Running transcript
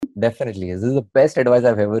Definitely. This is the best advice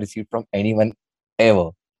I've ever received from anyone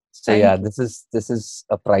ever. So yeah, Thank you. this is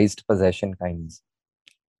a prized possession, kinds.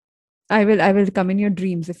 I will come in your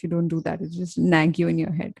dreams if you don't do that. It'll just nag you in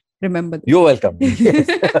your head. Remember You're welcome. Yes.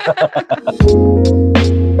 this.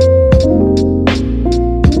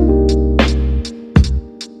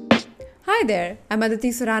 Hi there, I'm Aditi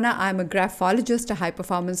Surana. I'm a graphologist, a high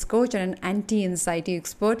performance coach, and an anti anxiety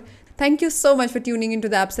expert. Thank you so much for tuning into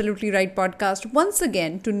the Absolutely Right podcast once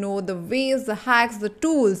again to know the ways, the hacks, the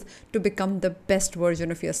tools to become the best version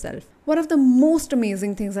of yourself. One of the most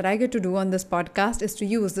amazing things that I get to do on this podcast is to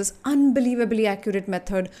use this unbelievably accurate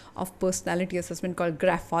method of personality assessment called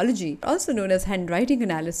graphology, also known as handwriting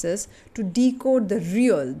analysis, to decode the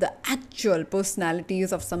real, the actual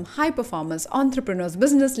personalities of some high performers, entrepreneurs,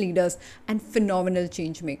 business leaders, and phenomenal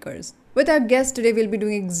change makers. With our guest today, we'll be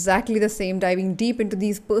doing exactly the same, diving deep into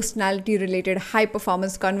these personality related high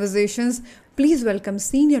performance conversations. Please welcome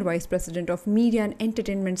Senior Vice President of Media and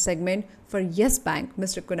Entertainment Segment for Yes Bank,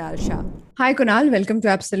 Mr. Kunal Shah. Hi, Kunal. Welcome to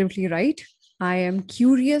Absolutely Right. I am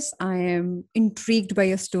curious, I am intrigued by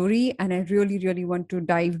your story, and I really, really want to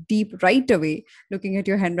dive deep right away looking at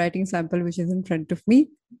your handwriting sample, which is in front of me.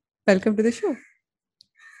 Welcome to the show.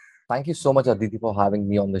 Thank you so much, Aditi, for having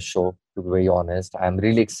me on the show. To be very honest, I'm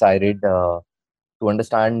really excited to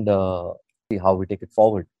understand how we take it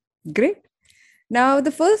forward. Great. Now,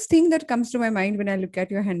 the first thing that comes to my mind when I look at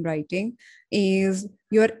your handwriting is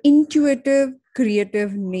your intuitive,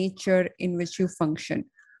 creative nature in which you function.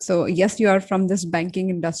 So, yes, you are from this banking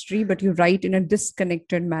industry, but you write in a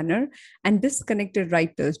disconnected manner. And disconnected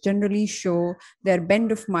writers generally show their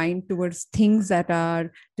bend of mind towards things that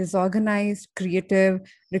are disorganized, creative,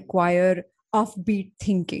 require offbeat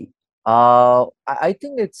thinking. I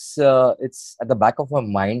think it's at the back of my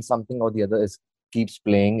mind. Something or the other is keeps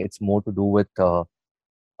playing. It's more to do with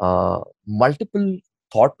multiple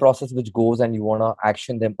thought process which goes, and you wanna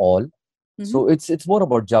action them all. So Mhm. it's more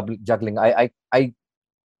about juggling. I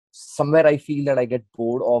somewhere I feel that I get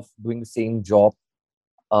bored of doing the same job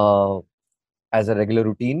uh, as a regular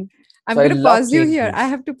routine. I'm So I going to love pause you here. I changes.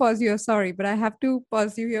 have to pause you. Sorry, but I have to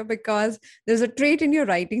pause you here because there's a trait in your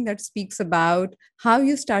writing that speaks about how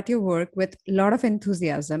you start your work with a lot of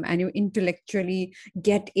enthusiasm and you intellectually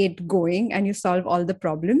get it going and you solve all the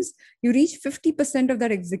problems. You reach 50% of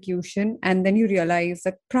that execution, and then you realize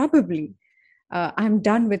that probably I'm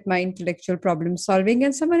done with my intellectual problem solving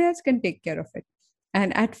and someone else can take care of it.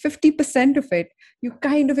 And at 50% of it, you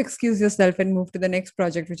kind of excuse yourself and move to the next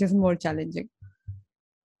project, which is more challenging.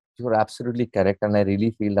 You're absolutely correct, and I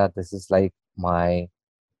really feel that this is like my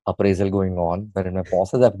appraisal going on, wherein my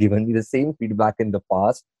bosses have given me the same feedback in the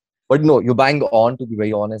past. But no, you're bang on. To be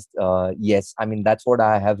very honest, yes, I mean that's what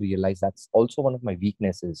I have realized. That's also one of my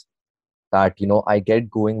weaknesses. That I get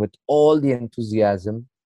going with all the enthusiasm.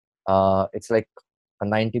 It's like a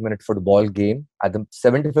 90-minute football game. At the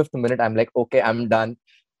 75th minute, I'm like, okay, I'm done.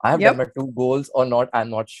 I have done my Yep. two goals or not. I'm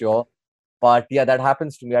not sure. But yeah, that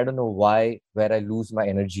happens to me. I don't know why, where I lose my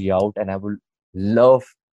energy out. And love,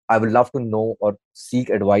 I would love to know or seek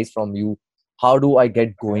advice from you. How do I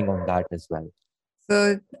get going on that as well?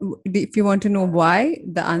 So, if you want to know why,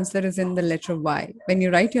 the answer is in the letter Y. When you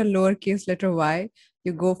write your lowercase letter y,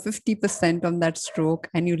 you go 50% on that stroke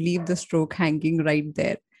and you leave the stroke hanging right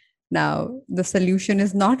there. Now, the solution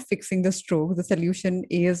is not fixing the stroke. The solution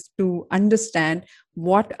is to understand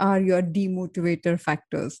what are your demotivator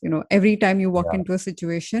factors. Every time you walk Yeah, into a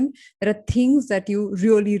situation, there are things that you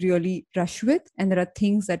really, really rush with, and there are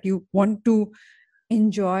things that you want to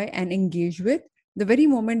enjoy and engage with. The very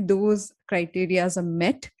moment those criteria are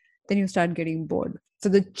met, then you start getting bored. So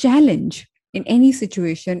the challenge in any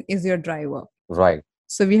situation is your driver. right.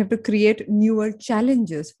 So we have to create newer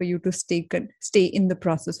challenges for you to stay in the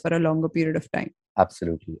process for a longer period of time.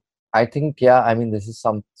 Absolutely. I think, yeah, I mean, this is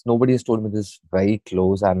nobody has told me this very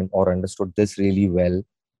close, I mean, or understood this really well.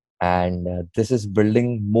 And this is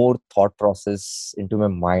building more thought process into my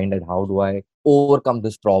mind and how do I overcome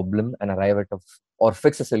this problem and arrive at or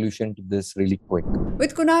fix a solution to this really quick.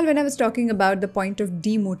 With Kunal, when I was talking about the point of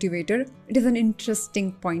demotivator, it is an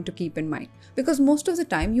interesting point to keep in mind because most of the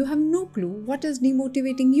time you have no clue what is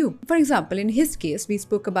demotivating you. For example, in his case, we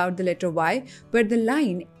spoke about the letter Y where the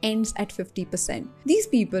line ends at 50%. These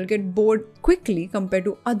people get bored quickly compared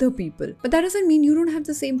to other people, but that doesn't mean you don't have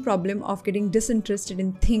the same problem of getting disinterested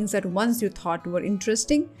in things that once you thought were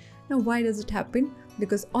interesting. Now, why does it happen?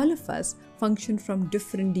 Because all of us function from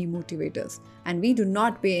different demotivators, and we do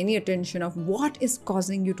not pay any attention of what is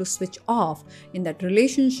causing you to switch off in that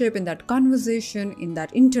relationship, in that conversation, in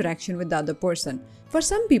that interaction with the other person. For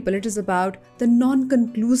some people, it is about the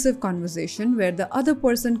non-conclusive conversation where the other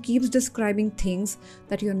person keeps describing things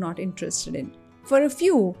that you're not interested in. For a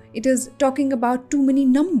few, it is talking about too many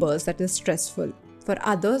numbers that is stressful. For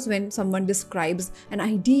others, when someone describes an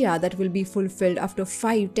idea that will be fulfilled after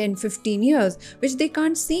 5, 10, 15 years, which they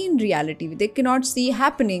can't see in reality, they cannot see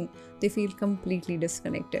happening, they feel completely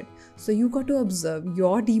disconnected. So you got to observe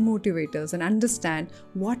your demotivators and understand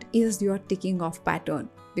what is your ticking off pattern,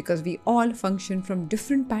 because we all function from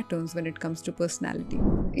different patterns when it comes to personality.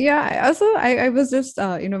 Yeah, also, I was just,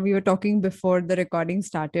 we were talking before the recording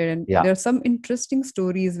started, and Yeah, there are some interesting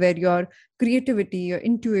stories where your creativity, your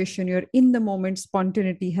intuition, your in the moment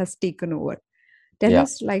spontaneity has taken over. Tell yeah.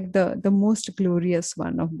 us like the most glorious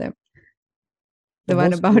one of them, The the one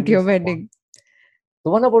most about your glorious one. wedding. The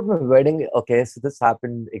one about my wedding, okay, so this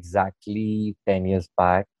happened exactly 10 years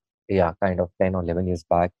back. Yeah, kind of 10 or 11 years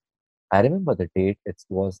back. I remember the date. It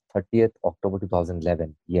was 30th October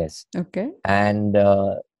 2011. Yes. Okay. And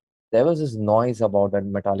there was this noise about that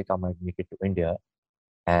Metallica might make it to India.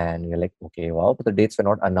 And you're like, okay, wow. But the dates were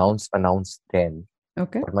not announced then.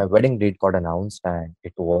 Okay. But my wedding date got announced and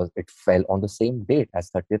it fell on the same date as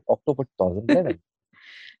 30th October 2011.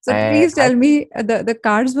 So And please tell me, the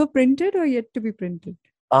cards were printed or yet to be printed?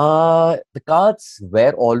 the cards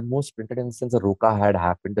were almost printed in the sense the Roka had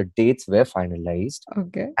happened. The dates were finalized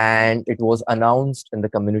Okay. and it was announced in the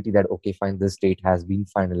community that, okay, fine, this date has been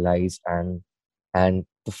finalized and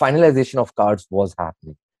the finalization of cards was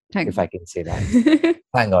happening, Thank if I can say that. God.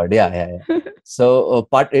 Thank God. Yeah, yeah, yeah. So,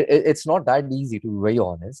 but it's not that easy, to be very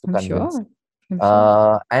honest, to I'm convince. sure. I'm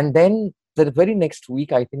sure. And then the very next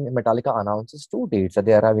week, I think Metallica announces two dates that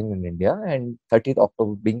they are having in India, and 30th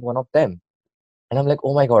October being one of them. And I'm like,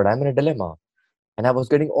 oh my God, I'm in a dilemma. And I was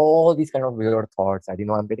getting all these kind of weird thoughts. I didn't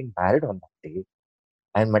know I'm getting married on that day.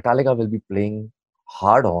 And Metallica will be playing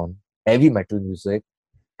hard on heavy metal music.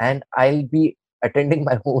 And I'll be attending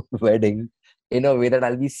my own wedding in a way that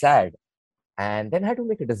I'll be sad. And then I had to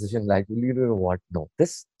make a decision like, you know what? No,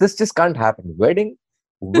 this just can't happen. Wedding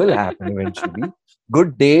will happen eventually.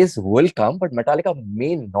 Good days will come, but Metallica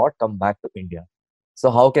may not come back to India.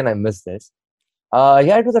 So how can I miss this?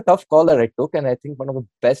 Yeah, it was a tough call that I took, and I think one of the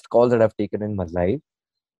best calls that I've taken in my life.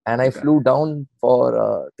 And I Okay. flew down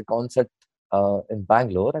for the concert in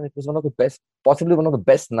Bangalore, and it was one of the best, possibly one of the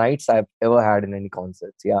best nights I've ever had in any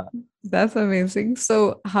concerts. Yeah. That's amazing.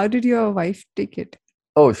 So, how did your wife take it?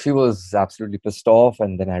 Oh, she was absolutely pissed off.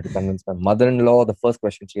 And then I had to convince my mother-in-law. The first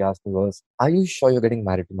question she asked me was, "Are you sure you're getting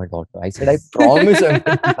married to my daughter?" I said, "I promise I'm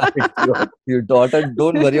getting married to your daughter.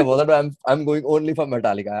 Don't worry about that. I'm going only for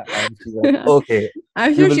Metallica." And she's like, "Okay,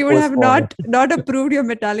 I'm we sure will she would have postpone it." not approved your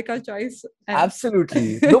Metallica choice. And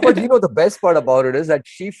Absolutely. No, but the best part about it is that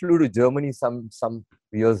she flew to Germany some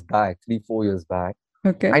years back, 3, 4 years back,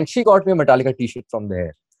 okay. and she got me a Metallica T-shirt from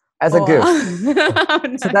there as a Oh, gift. wow.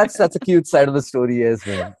 So Nice. that's a cute side of the story as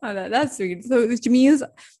well. Oh, that's sweet. So, which means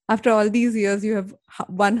after all these years, you have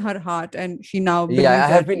won her heart, and she now Yeah, believes I have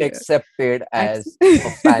that been you. accepted Ex- as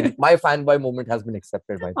a fan. My fanboy moment has been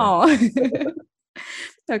accepted by them. Oh.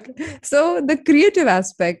 Okay. So the creative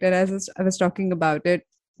aspect, and as I was talking about it,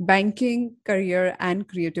 banking, career, and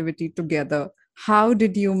creativity together. How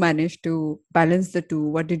did you manage to balance the two?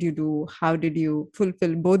 What did you do? How did you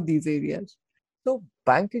fulfill both these areas? So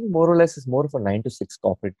banking more or less is more of a 9 to 6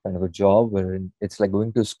 corporate kind of a job where it's like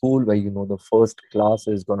going to school where the first class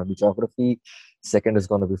is going to be geography, second is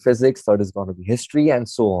going to be physics, third is going to be history, and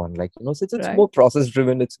so on. Like so it's Right. more process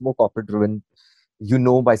driven, it's more corporate driven.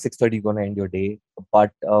 By 6:30 you're going to end your day.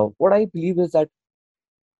 But what I believe is that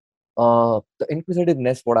the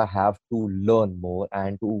inquisitiveness what I have to learn more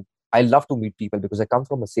and to I love to meet people because I come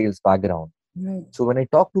from a sales background. Right. So when I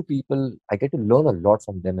talk to people, I get to learn a lot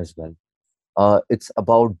from them as well. It's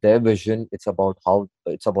about their vision, it's about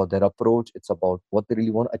their approach, it's about what they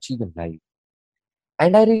really want to achieve in life.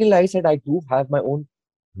 And I realized that I do have my own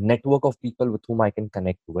network of people with whom I can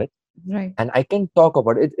connect with Right. and I can talk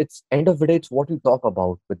about it. It's end of the day, it's what you talk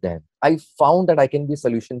about with them. I found that I can be a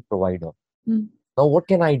solution provider. Mm. Now, what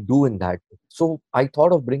can I do in that? So I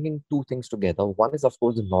thought of bringing two things together. One is, of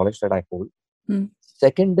course, the knowledge that I hold. Mm.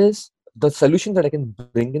 Second is the solution that I can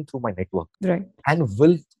bring in through my network. Right. And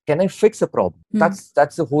can I fix a problem? Mm.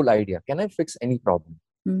 That's the whole idea. Can I fix any problem?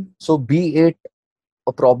 Mm. So be it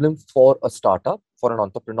a problem for a startup, for an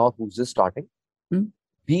entrepreneur who's just starting, Mm.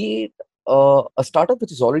 be it a startup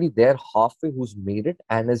which is already there halfway, who's made it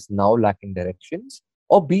and is now lacking directions,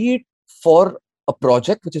 or be it for a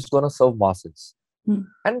project which is going to serve masses. Mm.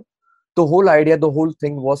 And The whole idea, the whole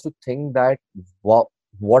thing was to think that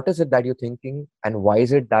what is it that you're thinking and why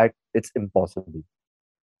is it that it's impossible.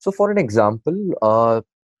 So for an example,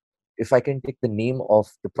 if I can take the name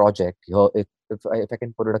of the project here, if I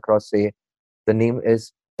can put it across, say the name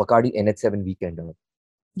is Bacardi Nh7 Weekender.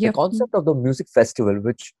 The Yep. concept of the music festival,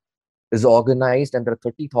 which is organized and there are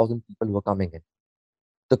 30,000 people who are coming in.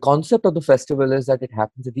 The concept of the festival is that it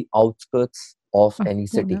happens at the outskirts of Of any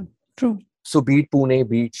city. Pune. True. So be it Pune,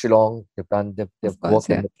 be it Shillong, they've Of course, worked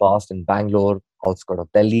in yeah. the past in Bangalore, outskirts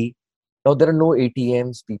of Delhi. Now there are no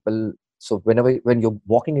ATMs, people. So when you're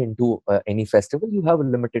walking into any festival, you have a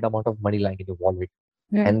limited amount of money lying in your wallet,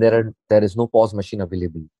 Right. and there is no POS machine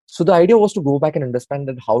available. So the idea was to go back and understand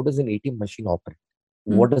that how does an ATM machine operate?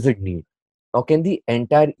 Mm. What does it need? Now, can the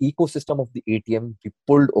entire ecosystem of the ATM be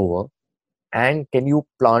pulled over? And can you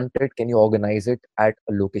plant it? Can you organize it at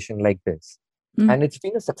a location like this? Mm. And it's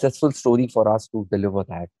been a successful story for us to deliver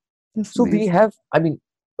that. That's So we amazing. have, I mean,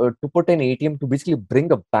 to put an ATM to basically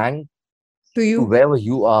bring a bank To to you. wherever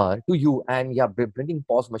you are, to you, and yeah, bringing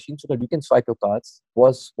POS machines so that you can swipe your cards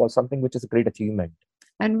was something which is a great achievement.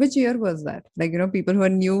 And which year was that? Like, people who are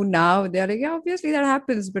new now, they're like, yeah, obviously that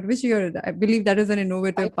happens. But which year? I believe that is an I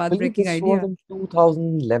innovative, believe path-breaking this was idea. in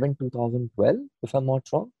 2011, 2012, if I'm not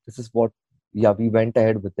wrong. This is what, yeah, we went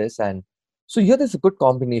ahead with this. And so here there's a good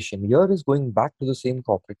combination. Here is going back to the same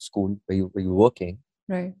corporate school where you're working.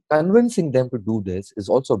 Right. Convincing them to do this is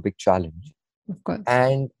also a big challenge. Of course.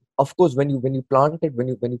 And of course, when you plant it, when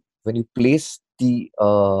you place the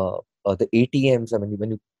ATMs, I mean,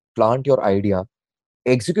 when you plant your idea,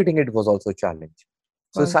 executing it was also a challenge.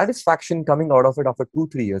 Of So course. satisfaction coming out of it after 2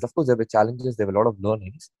 3 years. Of course, there were challenges, there were a lot of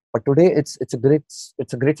learnings, but today it's a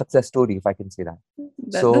great success story, if I can say that.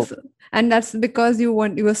 That So this and that's because you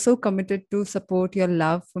were so committed to support your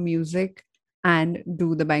love for music and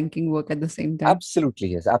do the banking work at the same time. absolutely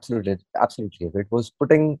yes, absolutely yes. It was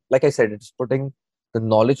putting, like I said, it's putting the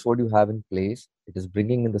knowledge what you have in place. It is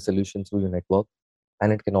bringing in the solutions through your network,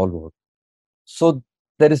 and it can all work. So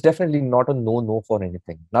there is definitely not a no for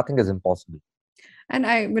anything. Nothing is impossible. And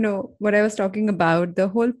what I was talking about, the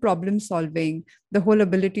whole problem solving, the whole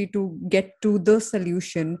ability to get to the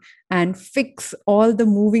solution and fix all the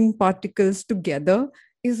moving particles together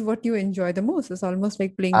is what you enjoy the most. It's almost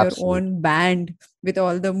like playing your Absolutely. own band with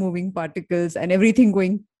all the moving particles and everything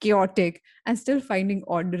going chaotic and still finding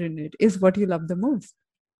order in it is what you love the most.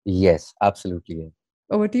 Yes, absolutely yes.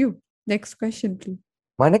 Over to you. Next question, please.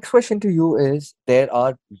 My next question to you is, there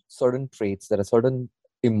are certain traits, there are certain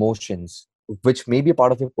emotions which may be a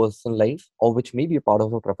part of your personal life or which may be a part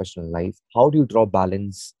of your professional life. How do you draw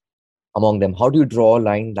balance among them? How do you draw a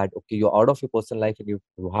line that, okay, you're out of your personal life and you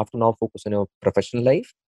have to now focus on your professional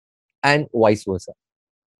life, and vice versa?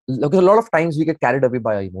 Because a lot of times we get carried away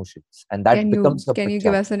by our emotions, and that Can you becomes a can big you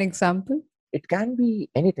give challenge. us an example? It can be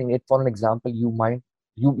anything. For an example,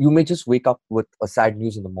 you may just wake up with a sad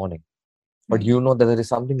news in the morning, but Right. you know that there is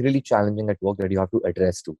something really challenging at work that you have to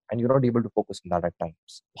address to, and you're not able to focus on that at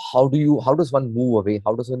times. How does one move away?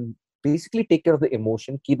 How does one basically take care of the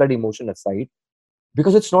emotion, keep that emotion aside,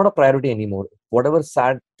 because it's not a priority anymore. Whatever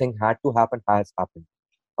sad thing had to happen has happened.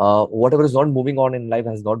 Whatever is not moving on in life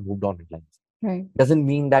has not moved on in life. Right. Doesn't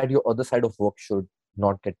mean that your other side of work should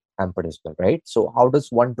not get hampered as well, right? So how does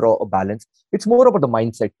one draw a balance? It's more about the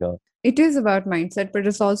mindset here. It is about mindset, but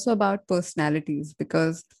it's also about personalities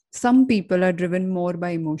because some people are driven more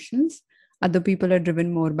by emotions, other people are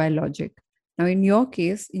driven more by logic. Now, in your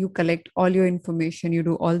case, you collect all your information, you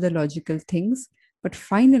do all the logical things, but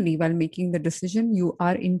finally, while making the decision, you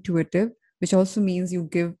are intuitive, which also means you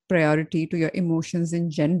give priority to your emotions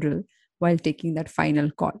in general while taking that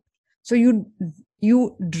final call. So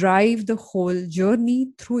you drive the whole journey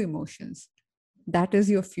through emotions. That is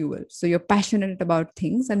your fuel. So you're passionate about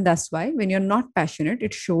things, and that's why when you're not passionate,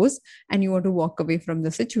 it shows and you want to walk away from the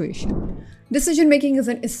situation. Decision making is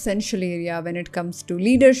an essential area when it comes to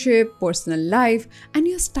leadership, personal life, and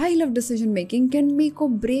your style of decision making can make or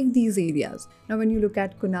break these areas. Now, when you look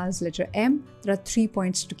at Kunal's letter M, there are 3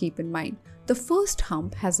 points to keep in mind. The first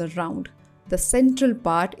hump has a round. The central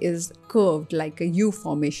part is curved like a U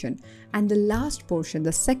formation, and the last portion,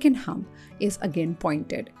 the second hump, is again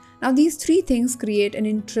pointed. Now, these three things create an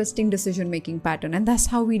interesting decision making pattern, and that's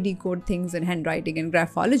how we decode things in handwriting and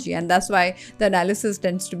graphology. And that's why the analysis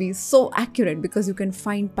tends to be so accurate because you can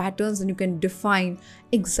find patterns and you can define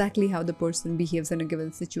exactly how the person behaves in a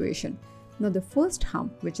given situation. Now, the first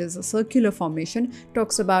hump, which is a circular formation,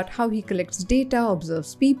 talks about how he collects data,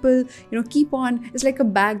 observes people, it's like a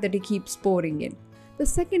bag that he keeps pouring in. The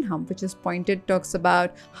second hump, which is pointed, talks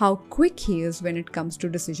about how quick he is when it comes to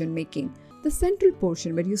decision making. The central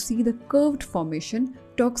portion, where you see the curved formation,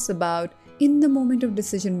 talks about in the moment of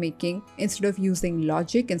decision making, instead of using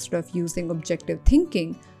logic, instead of using objective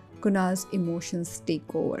thinking, Kunal's emotions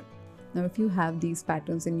take over. Now, if you have these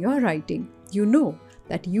patterns in your writing, you know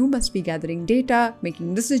that you must be gathering data,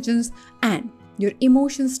 making decisions, and your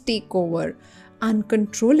emotions take over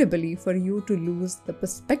uncontrollably for you to lose the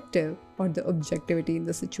perspective or the objectivity in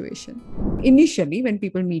the situation. Initially, when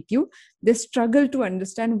people meet you, they struggle to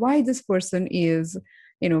understand why this person is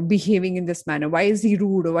behaving in this manner. Why is he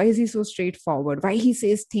rude, or why is he so straightforward? Why he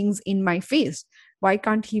says things in my face? Why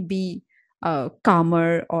can't he be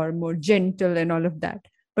calmer or more gentle and all of that?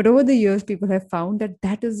 But over the years, people have found that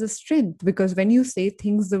that is the strength, because when you say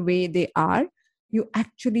things the way they are, you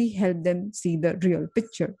actually help them see the real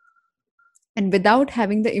picture. And without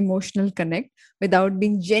having the emotional connect, without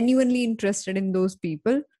being genuinely interested in those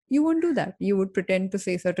people, you won't do that. You would pretend to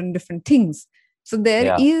say certain different things. So there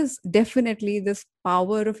Yeah, is definitely this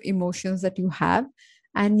power of emotions that you have,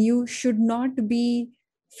 and you should not be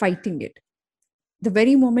fighting it. The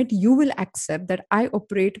very moment you will accept that I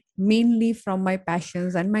operate mainly from my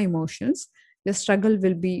passions and my emotions, the struggle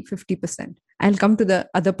will be 50%. I'll come to the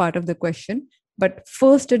other part of the question. But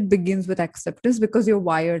first, it begins with acceptance, because you're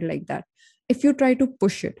wired like that. If you try to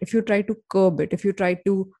push it, if you try to curb it, if you try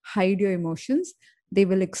to hide your emotions, they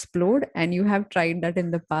will explode. And you have tried that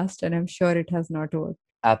in the past, and I'm sure it has not worked.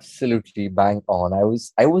 absolutely bang on.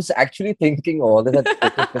 I was actually thinking all that,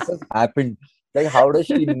 okay, this has happened. Like, how does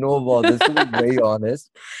she know about this? To be very honest,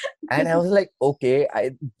 and I was like, okay,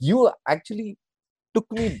 you actually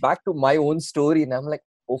took me back to my own story, and I'm like,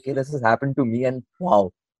 okay, this has happened to me, and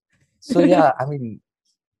wow. So yeah, I mean,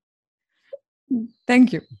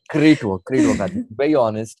 Thank you. great work, Adi. Very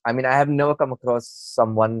honest. I mean, I have never come across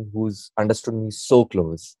someone who's understood me so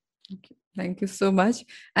close. Okay. Thank you so much.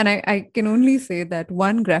 And I can only say that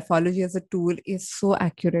one, graphology as a tool is so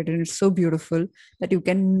accurate and it's so beautiful that you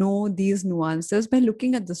can know these nuances by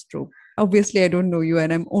looking at the stroke. Obviously, I don't know you,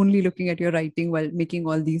 and I'm only looking at your writing while making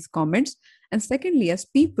all these comments. And secondly, as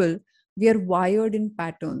people, we are wired in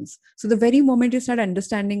patterns. So the very moment you start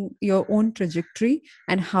understanding your own trajectory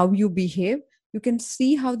and how you behave, you can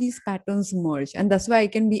see how these patterns merge. And that's why I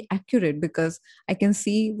can be accurate, because I can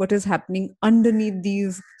see what is happening underneath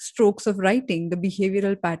these strokes of writing, the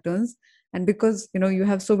behavioral patterns. And because you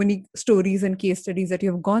have so many stories and case studies that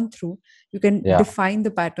you have gone through, you can Yeah, define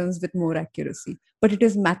the patterns with more accuracy. But it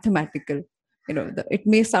is mathematical. It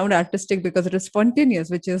may sound artistic because it is spontaneous,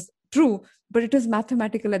 which is true, but it is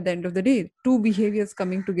mathematical at the end of the day. Two behaviors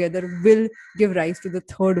coming together will give rise to the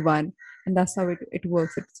third one, and that's how it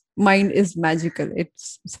works. It's mind is magical.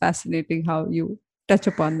 It's fascinating how you touch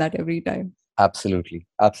upon that every time. absolutely,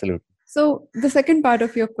 absolutely. So, the second part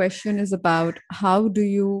of your question is about how do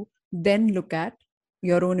you then look at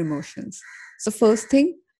your own emotions. So, first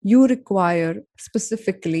thing, you require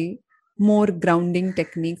specifically more grounding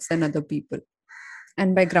techniques than other people.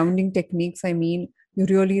 And by grounding techniques, I mean you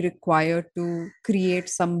really require to create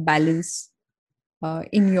some balance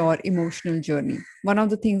in your emotional journey. One of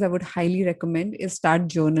the things I would highly recommend is start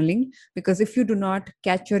journaling, because if you do not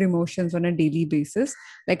catch your emotions on a daily basis,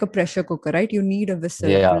 like a pressure cooker, right? You need a whistle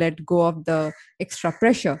to Yeah, let go of the extra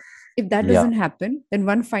pressure. If that yeah, doesn't happen, then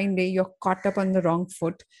one fine day you're caught up on the wrong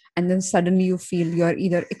foot, and then suddenly you feel you're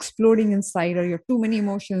either exploding inside, or you're too many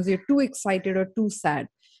emotions, you're too excited or too sad.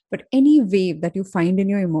 But any wave that you find in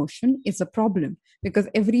your emotion is a problem, because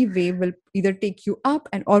every wave will either take you up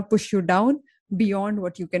and or push you down beyond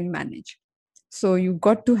what you can manage. So you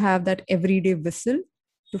got to have that everyday whistle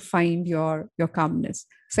to find your calmness.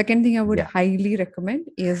 Second thing I would yeah. highly recommend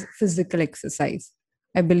is physical exercise.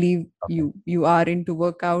 I believe Okay. you are into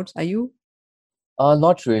workouts. Are you?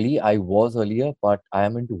 Not really. I was earlier, but I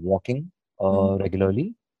am into walking Mhm.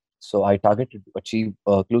 regularly. So I target to achieve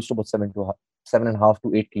close to about 7.5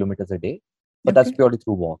 to 8 kilometers a day. But that's Okay. purely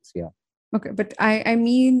through walks. Yeah, Okay, but I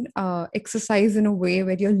mean exercise in a way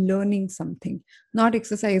where you're learning something, not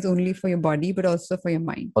exercise only for your body, but also for your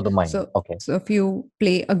mind. for the mind. So, Okay. so if you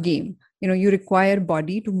play a game, you require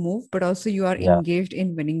body to move, but also you are Yeah, engaged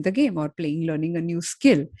in winning the game or playing, learning a new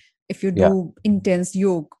skill. If you yeah. do intense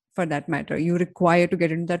yoga, for that matter, you require to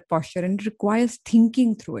get into that posture, and it requires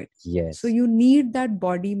thinking through it. So Yes. you need that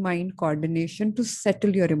body mind coordination to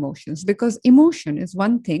settle your emotions, because emotion is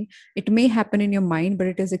one thing. It may happen in your mind, but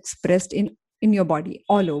it is expressed in your body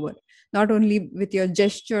all over, not only with your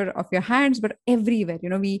gesture of your hands, but everywhere.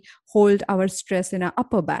 We hold our stress in our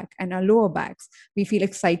upper back and our lower backs. We feel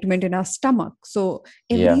excitement in our stomach. So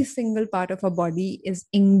Yeah. every single part of our body is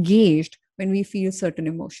engaged when we feel certain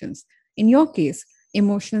emotions. In your case,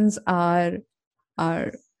 emotions are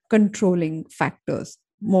controlling factors.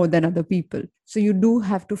 more than other people. So you do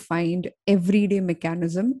have to find everyday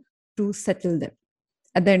mechanism to settle them.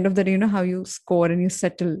 At the end of the day, you know how you score and you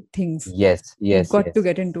settle things. Yes, You've yes, got to yes.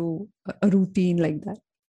 get into a routine like that.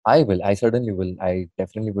 I will. I certainly will. I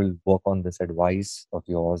definitely will work on this advice of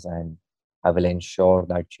yours, and I will ensure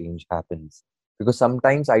that change happens. Because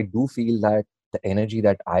sometimes I do feel that the energy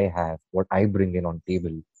that I have, what I bring in on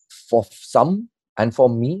table, for some and for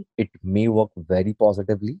me, it may work very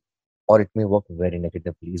positively or it may work very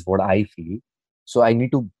negatively, is what I feel. So I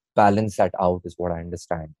need to balance that out, is what I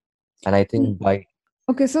understand. And I think Mm. by,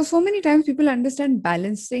 Okay, so many times people understand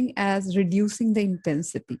balancing as reducing the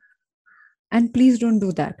intensity. And please don't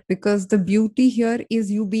do that, because the beauty here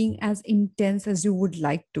is you being as intense as you would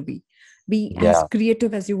like to be, being as yeah,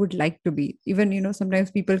 creative as you would like to be. Even,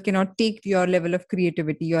 sometimes people cannot take your level of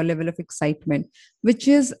creativity, your level of excitement, which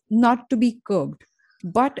is not to be curbed.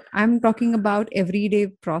 But I'm talking about everyday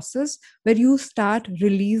process where you start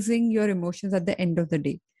releasing your emotions at the end of the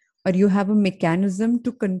day, or you have a mechanism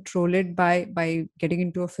to control it by getting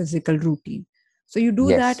into a physical routine. So you do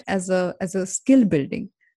that yes, as a skill building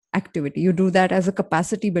activity, you do that as a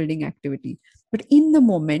capacity building activity. But in the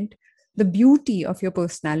moment, the beauty of your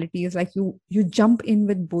personality is like you jump in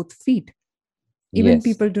with both feet. Even yes,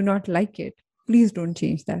 people do not like it, please don't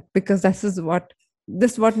change that, because this is what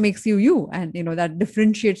makes you, and that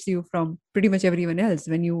differentiates you from pretty much everyone else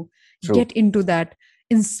when you true. get into that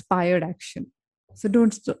inspired action. So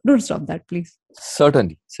don't stop that, please.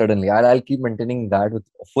 Certainly, certainly. I'll keep maintaining that with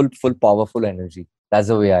full, powerful energy. That's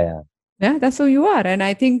the way I am. Yeah, that's who you are. And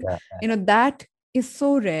I think, Yeah. that is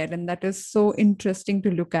so rare and that is so interesting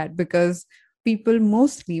to look at, because people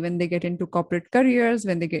mostly, when they get into corporate careers,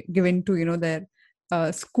 when they give into, their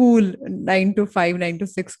school 9 to 5, 9 to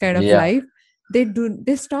 6 kind of Yeah, life,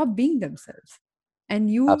 they stop being themselves.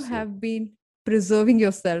 And you absolutely. have been preserving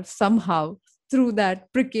yourself somehow through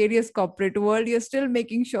that precarious corporate world. You're still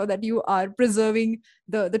making sure that you are preserving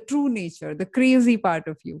the true nature, the crazy part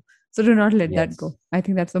of you. So do not let that Yes. go. I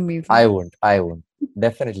think that's amazing. I won't. I won't.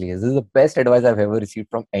 Definitely. This is the best advice I've ever received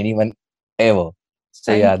from anyone ever.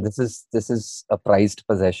 So yeah, Thank you. this is a prized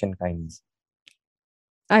possession, kinds.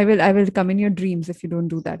 I will come in your dreams if you don't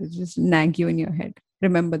do that. It's just nag you in your head.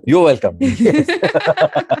 Remember You're this. welcome. Yes.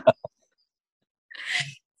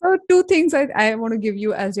 So two things I want to give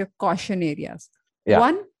you as your caution areas. Yeah.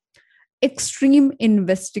 One, extreme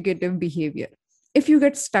investigative behavior. If you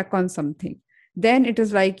get stuck on something, then it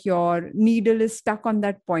is like your needle is stuck on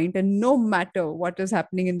that point, and no matter what is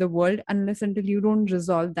happening in the world, unless until you don't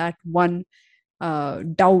resolve that one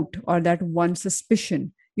doubt or that one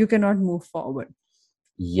suspicion, you cannot move forward.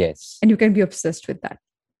 Yes. And you can be obsessed with that.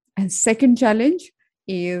 And second challenge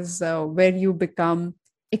is where you become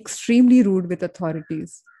extremely rude with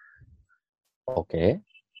authorities, Okay.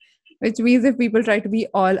 which means if people try to be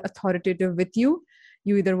all authoritative with you,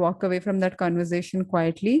 you either walk away from that conversation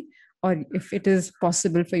quietly, or if it is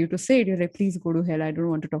possible for you to say it, you're like, please go to hell. I don't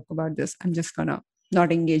want to talk about this. I'm just gonna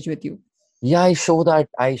not engage with you. Yeah, I show that.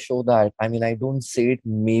 I show that. I mean, I don't say it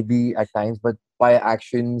maybe at times, but by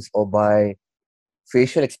actions or by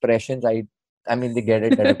facial expressions, I mean, they get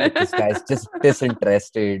it that okay, this guy is just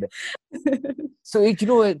disinterested. So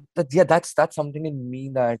yeah, that's something in me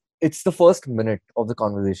that it's the first minute of the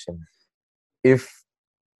conversation. If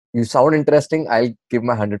you sound interesting, I'll give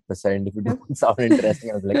my 100%. If you Yep. don't sound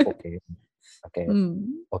interesting, I'll be like, okay, okay, Hmm.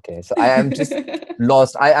 okay. So I am just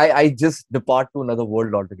lost. I just depart to another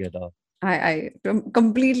world altogether. I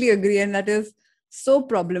completely agree. And that is so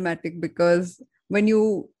problematic, because when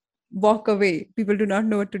you walk away, people do not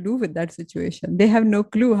know what to do with that situation. They have no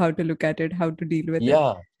clue how to look at it, how to deal with it.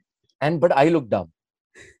 Yeah, but I look dumb,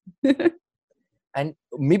 and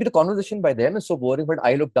maybe the conversation by them is so boring, but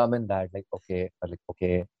I look dumb in that. Like okay,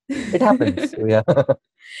 it happens. So yeah,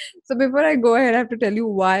 So before I go ahead, I have to tell you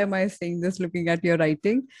why am I saying this looking at your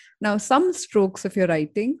writing. Now, some strokes of your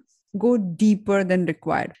writing go deeper than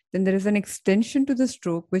required. Then there is an extension to the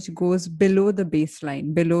stroke which goes below the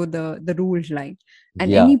baseline, below the ruled line. And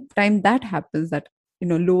yeah, any time that happens, that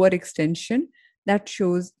lower extension, that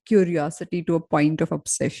shows curiosity to a point of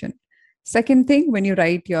obsession. Second thing, when you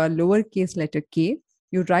write your lowercase letter k,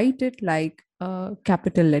 you write it like a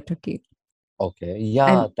capital letter K. okay,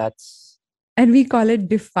 yeah, And that's and we call it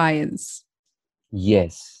defiance.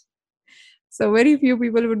 yes, So very few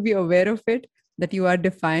people would be aware of it, that you are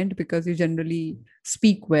defiant, because you generally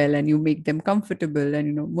speak well and you make them comfortable,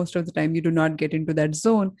 and most of the time you do not get into that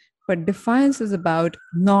zone. But defiance is about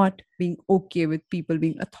not being okay with people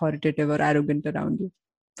being authoritative or arrogant around you,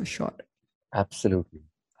 for sure. absolutely,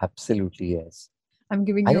 absolutely yes. I'm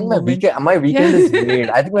giving I you a think my moment. weekend my weekend Yeah. is made.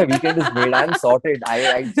 I think my weekend is made. I'm sorted.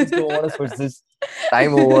 I just don't want to switch this.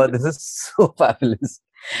 Time over. This is so fabulous.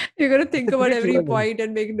 You're going to It's think a about great every learning. point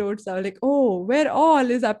and make notes out like, oh, where all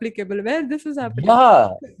is applicable, where this is happening. Yeah.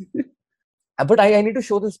 But I need to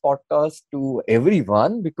show this podcast to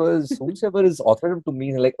everyone because whosoever is authoritative to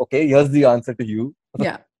me, like, okay, here's the answer to you.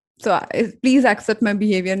 Yeah. So please accept my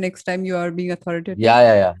behavior next time you are being authoritative Yeah,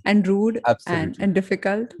 yeah, yeah. and rude Absolutely. and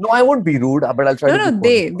difficult. No, I won't be rude, but I'll try No, to be no,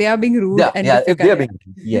 polite. they are being rude Yeah, and yeah. If they difficult. are Yeah. being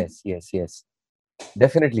rude. Yes, yes, yes.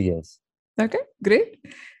 Definitely yes. Okay, great.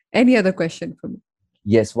 Any other question for me?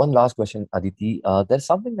 Yes, one last question, Aditi. There's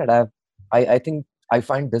something that I think I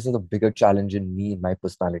find this is a bigger challenge in me, in my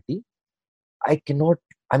personality. I cannot,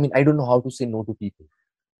 I mean, I don't know how to say no to people.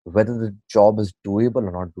 Whether the job is doable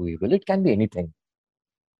or not doable, it can be anything.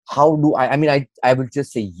 How do I will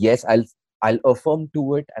just say yes, I'll affirm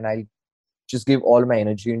to it and I'll just give all my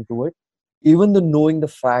energy into it, even though knowing the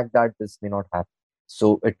fact that this may not happen.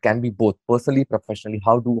 So it can be both personally, professionally.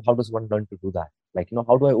 How does one learn to do that? Like,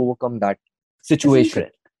 how do I overcome that It's, situation?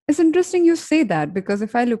 it's interesting you say that because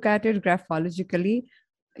if I look at it graphologically,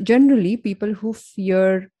 generally people who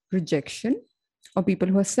fear rejection or people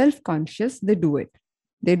who are self-conscious, they do it.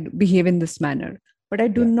 They behave in this manner. But I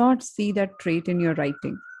do Yeah. not see that trait in your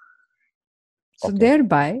writing. So Okay.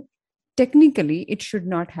 thereby, technically, it should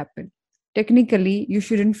not happen. Technically, you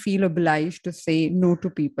shouldn't feel obliged to say no to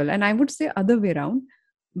people. And I would say other way around.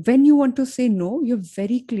 When you want to say no, you're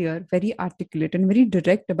very clear, very articulate, and very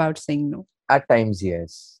direct about saying no. At times,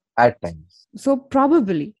 yes. At times. So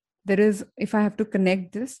probably there is, if I have to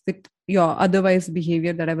connect this with your otherwise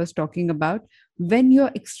behavior that I was talking about, when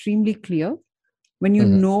you're extremely clear, when you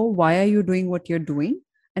Hmm. know why are you doing what you're doing,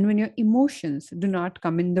 and when your emotions do not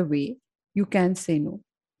come in the way, you can say no.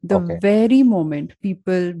 The Okay. very moment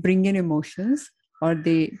people bring in emotions or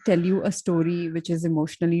they tell you a story which is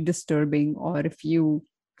emotionally disturbing, or if you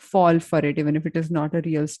fall for it even if it is not a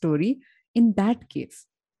real story, in that case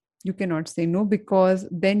you cannot say no, because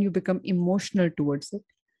then you become emotional towards it,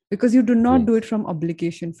 because you do not do Yes. it from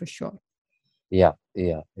obligation for sure. Yeah.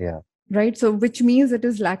 Yeah. Yeah. Right, so which means it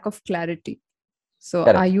is lack of clarity. So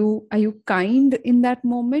Correct. are you kind in that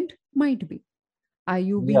moment? Might be. Are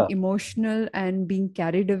you being Yeah. emotional and being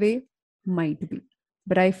carried away? Might be.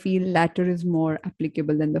 But I feel latter is more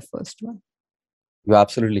applicable than the first one. You're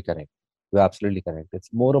absolutely correct. You're absolutely correct.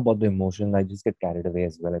 It's more about the emotion. I just get carried away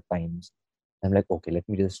as well at times. I'm like, okay, let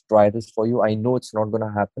me just try this for you. I know it's not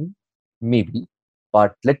gonna happen, maybe,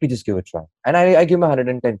 but let me just give it a try. And I give my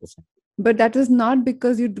 110%. But that is not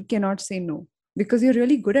because you cannot say no, because you're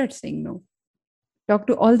really good at saying no. Talk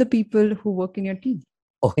to all the people who work in your team.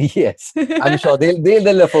 Oh yes, I'm sure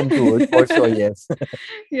they'll affirm to it for sure. Yes.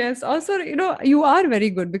 Yes, also, you are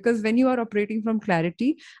very good because when you are operating from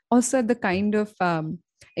clarity, also the kind of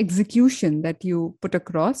execution that you put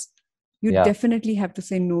across, you Yeah. definitely have to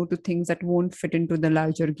say no to things that won't fit into the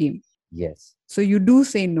larger game. Yes. So you do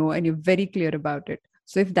say no and you're very clear about it.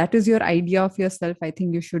 So if that is your idea of yourself, I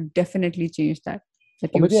think you should definitely change that Or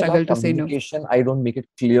you maybe I struggle lack to say no. communication. I don't make it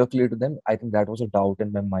clear to them. I think that was a doubt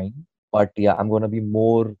in my mind. But yeah, I'm gonna be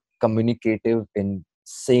more communicative in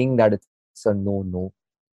saying that it's a no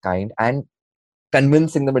kind and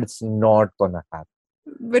convincing them that it's not gonna happen.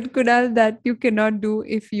 But Kunal, that you cannot do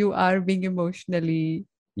if you are being emotionally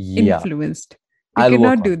Yeah, influenced. You I'll work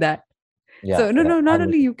cannot on do it. that. Yeah, So no, yeah, no, not I'll work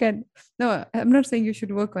only on you can. No, I'm not saying you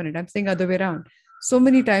should work on it. I'm saying other way around. So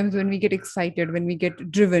many times when we get excited, when we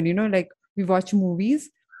get driven, like we watch movies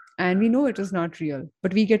and we know it is not real,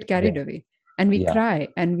 but we get it. Yeah, carried away and we yeah, cry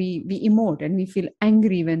and we emote and we feel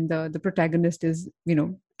angry when the protagonist is,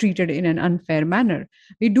 treated in an unfair manner.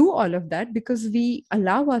 We do all of that because we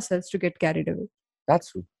allow ourselves to get carried away,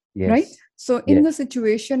 that's true. right? Yes, So in yes, the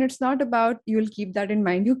situation, it's not about you'll keep that in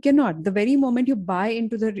mind. You cannot. The very moment you buy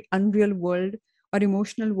into the unreal world or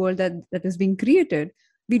emotional world that is being created,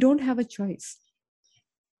 we don't have a choice.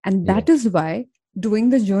 And that yes, is why doing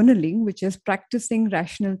the journaling, which is practicing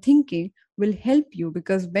rational thinking, will help you,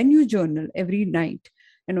 because when you journal every night,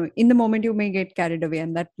 in the moment you may get carried away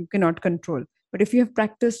and that you cannot control. But if you have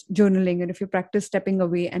practiced journaling and if you practice stepping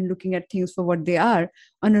away and looking at things for what they are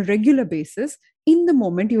on a regular basis, in the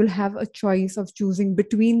moment you will have a choice of choosing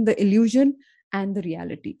between the illusion and the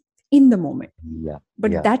reality in the moment. yeah,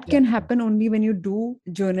 But yeah, that yeah. can happen only when you do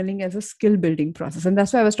journaling as a skill building process, and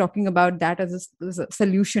that's why I was talking about that as a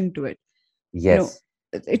solution to it. you know Yes,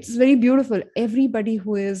 it's very beautiful. Everybody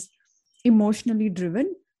who is emotionally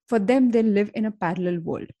driven, for them they live in a parallel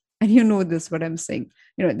world. And you know this what I'm saying.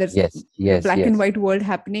 There's yes, a yes, black and yes. white world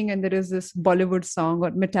happening, and there is this Bollywood song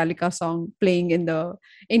or Metallica song playing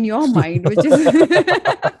in your mind, which is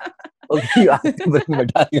Okay, you have to bring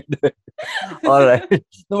medallion to it. All right.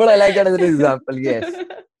 No, but I like that as an example. Yes.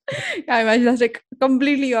 I imagine that's like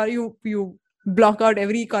completely, or you block out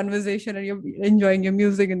every conversation and you're enjoying your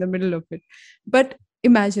music in the middle of it. But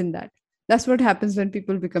imagine that. That's what happens when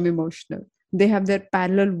people become emotional. They have their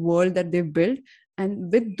parallel world that they've built,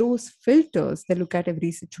 and with those filters, they look at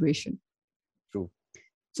every situation. True.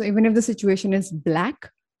 So even if the situation is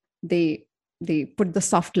black, they they put the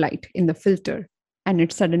soft light in the filter and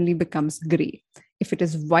it suddenly becomes gray. If it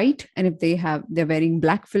is white and if they're wearing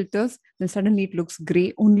black filters, then suddenly it looks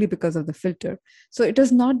gray only because of the filter. So it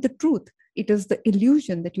is not the truth. It is the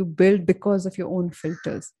illusion that you build because of your own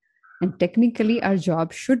filters. And technically, our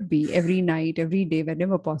job should be every night, every day,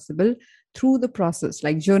 whenever possible, through the process,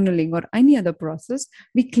 like journaling or any other process,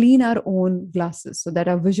 we clean our own glasses so that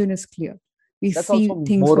our vision is clear. We That's also see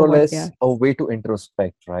things more for or what they less are. a way to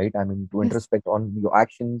introspect, right? I mean, to Yes. introspect on your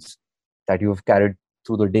actions that you have carried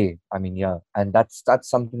through the day. I mean, yeah, and that's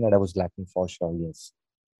something that I was lacking for sure. Yes.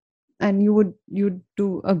 And you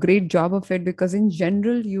do a great job of it because in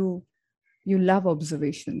general you love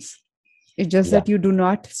observations. It's just Yeah. that you do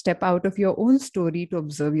not step out of your own story to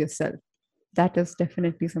observe yourself. That is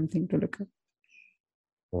definitely something to look at.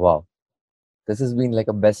 Wow. This has been like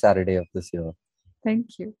a best Saturday of this year.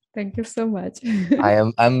 Thank you so much.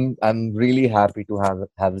 I'm really happy to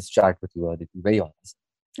have this chat with you, Aditi. Very honest.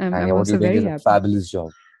 And I'm yeah, what also you're doing very is a happy. fabulous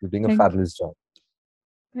job. You're doing a thank fabulous job.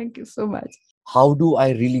 thank you so much. How do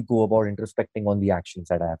I really go about introspecting on the actions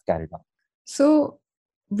that I have carried out? So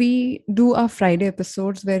we do our Friday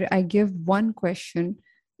episodes where I give one question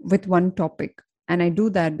with one topic. And I do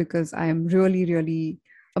that because I am really, really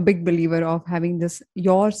a big believer of having this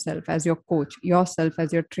yourself as your coach, yourself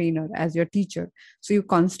as your trainer, as your teacher. So you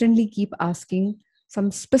constantly keep asking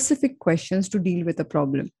some specific questions to deal with a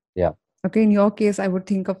problem. Yeah. Okay, in your case, I would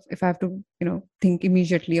think of, if I have to think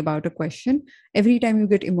immediately about a question, every time you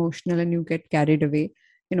get emotional and you get carried away,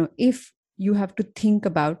 if you have to think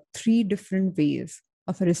about three different ways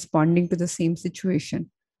of responding to the same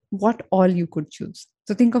situation, what all you could choose.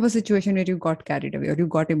 So think of a situation where you got carried away or you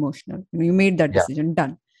got emotional, you made that Yeah. decision,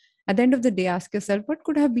 done. At the end of the day, ask yourself, what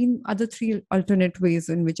could have been other three alternate ways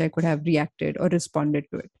in which I could have reacted or responded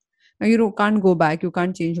to it. Now can't go back, you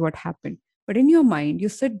can't change what happened, but in your mind, you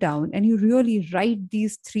sit down and you really write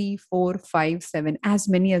these three, four, five, seven, as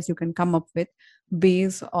many as you can come up with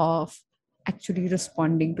ways of actually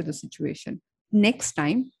responding to the situation. Next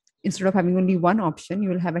time, instead of having only one option, you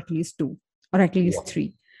will have at least two or at Yeah. least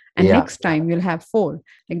three. And Yeah. next time, you'll have four,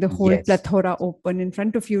 like the whole Yes. plethora open in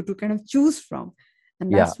front of you to kind of choose from.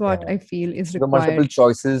 And Yeah. that's what Yeah. I feel is The multiple required.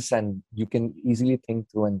 choices, and you can easily think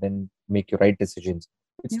through and then make your right decisions.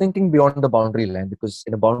 It's Yeah. thinking beyond the boundary line, because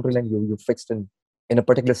in a boundary line you're fixed in a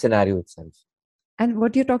particular scenario itself. And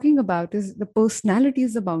what you're talking about is the personality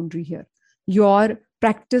is the boundary here. Your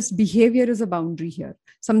practice behavior is a boundary here.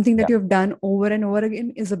 Something Yeah. that you've done over and over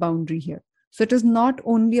again is a boundary here. So it is not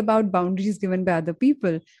only about boundaries given by other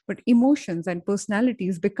people, but emotions and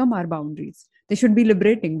personalities become our boundaries. They should be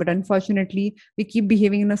liberating, but unfortunately, we keep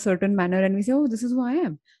behaving in a certain manner and we say, "Oh, this is who I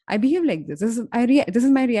am. I behave like this. This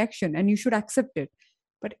is my reaction, and you should accept it."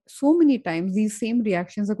 But so many times, these same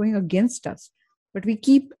reactions are going against us, but we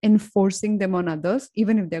keep enforcing them on others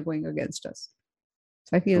even if they're going against us.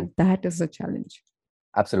 So I feel True. that is a challenge.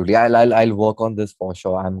 Absolutely. I'll work on this for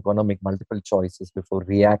sure. I'm gonna make multiple choices before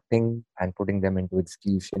reacting and putting them into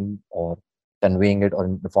execution or conveying it or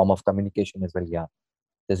in the form of communication as well. Yeah.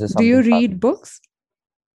 This is Do you something read fabulous. books?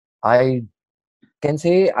 I can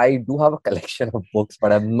say I do have a collection of books,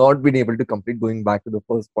 but I've not been able to complete, going back to the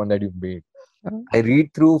first point that you made. Uh, I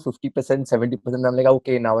read through 50%, 70%. I'm like,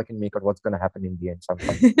 okay, now I can make out what's going to happen in the end some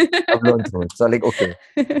point. I've learned through it. So, like, okay.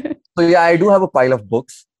 So, yeah, I do have a pile of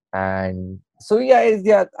books. And so, yeah,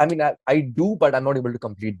 yeah. I mean, I do, but I'm not able to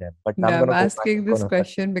complete them. But I'm No, going I'm to go back asking and this going to.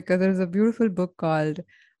 question because there's a beautiful book called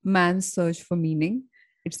Man's Search for Meaning.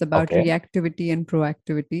 It's about Okay. reactivity and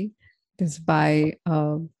proactivity. It is by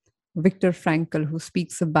Viktor Frankl, who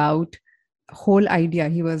speaks about whole idea.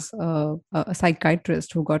 He was a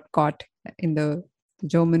psychiatrist who got caught in the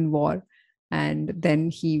German war, and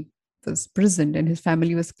then he was prisoned, and his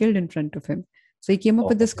family was killed in front of him. So he came up Oh,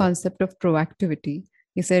 with this okay. concept of proactivity.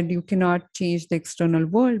 He said, "You cannot change the external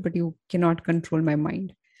world, but you cannot control my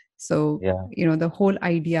mind." So, Yeah. the whole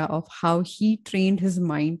idea of how he trained his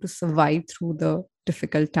mind to survive through the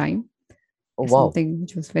difficult time Oh, is wow. something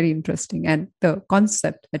which was very interesting. And the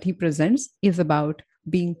concept that he presents is about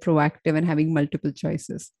being proactive and having multiple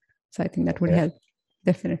choices. So I think that would Okay. help. I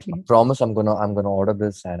Definitely. promise I'm gonna order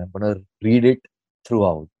this and I'm gonna read it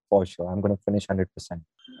throughout for sure. I'm gonna finish 100%.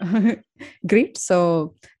 Great.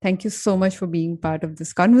 So thank you so much for being part of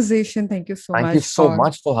this conversation. Thank you so Thank you much so for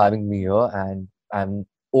much for having me here, and I'm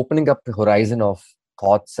opening up the horizon of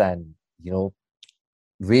thoughts and,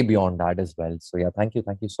 way beyond that as well. So yeah, thank you.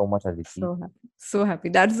 Thank you so much, Aditi. So happy. So happy.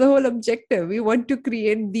 That's the whole objective. We want to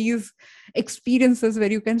create these experiences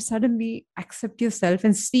where you can suddenly accept yourself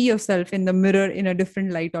and see yourself in the mirror in a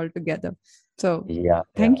different light altogether. So Yeah, yeah.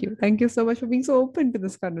 thank you. Thank you so much for being so open to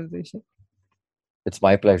this conversation. It's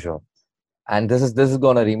my pleasure. And this is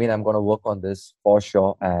gonna remain. I'm gonna work on this for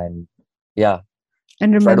sure. And yeah,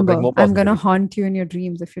 And try to bring remember, more I'm going to positivity. haunt you in your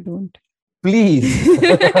dreams if you don't. Please.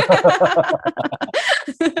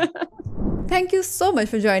 Thank you so much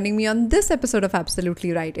for joining me on this episode of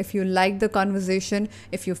Absolutely Right. If you liked the conversation,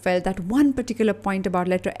 if you felt that one particular point about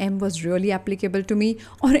letter M was really applicable to me,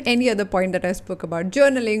 or any other point that I spoke about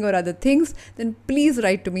journaling or other things, then please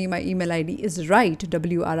write to me. My email ID is write,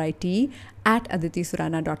 W-R-I-T, at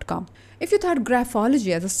aditisurana.com. If you thought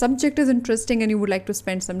graphology as a subject is interesting and you would like to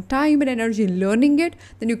spend some time and energy learning it,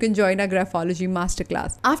 then you can join our graphology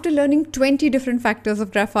masterclass. After learning 20 different factors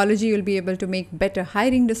of graphology, you'll be able to make better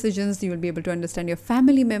hiring decisions. You will be able to understand your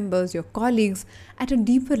family members, your colleagues at a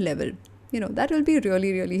deeper level. That will be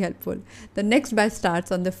really, really helpful. The next batch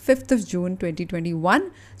starts on the 5th of June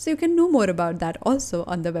 2021. So you can know more about that also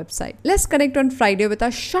on the website. Let's connect on Friday with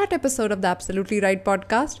a short episode of the Absolutely Right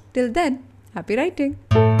podcast. Till then, happy writing.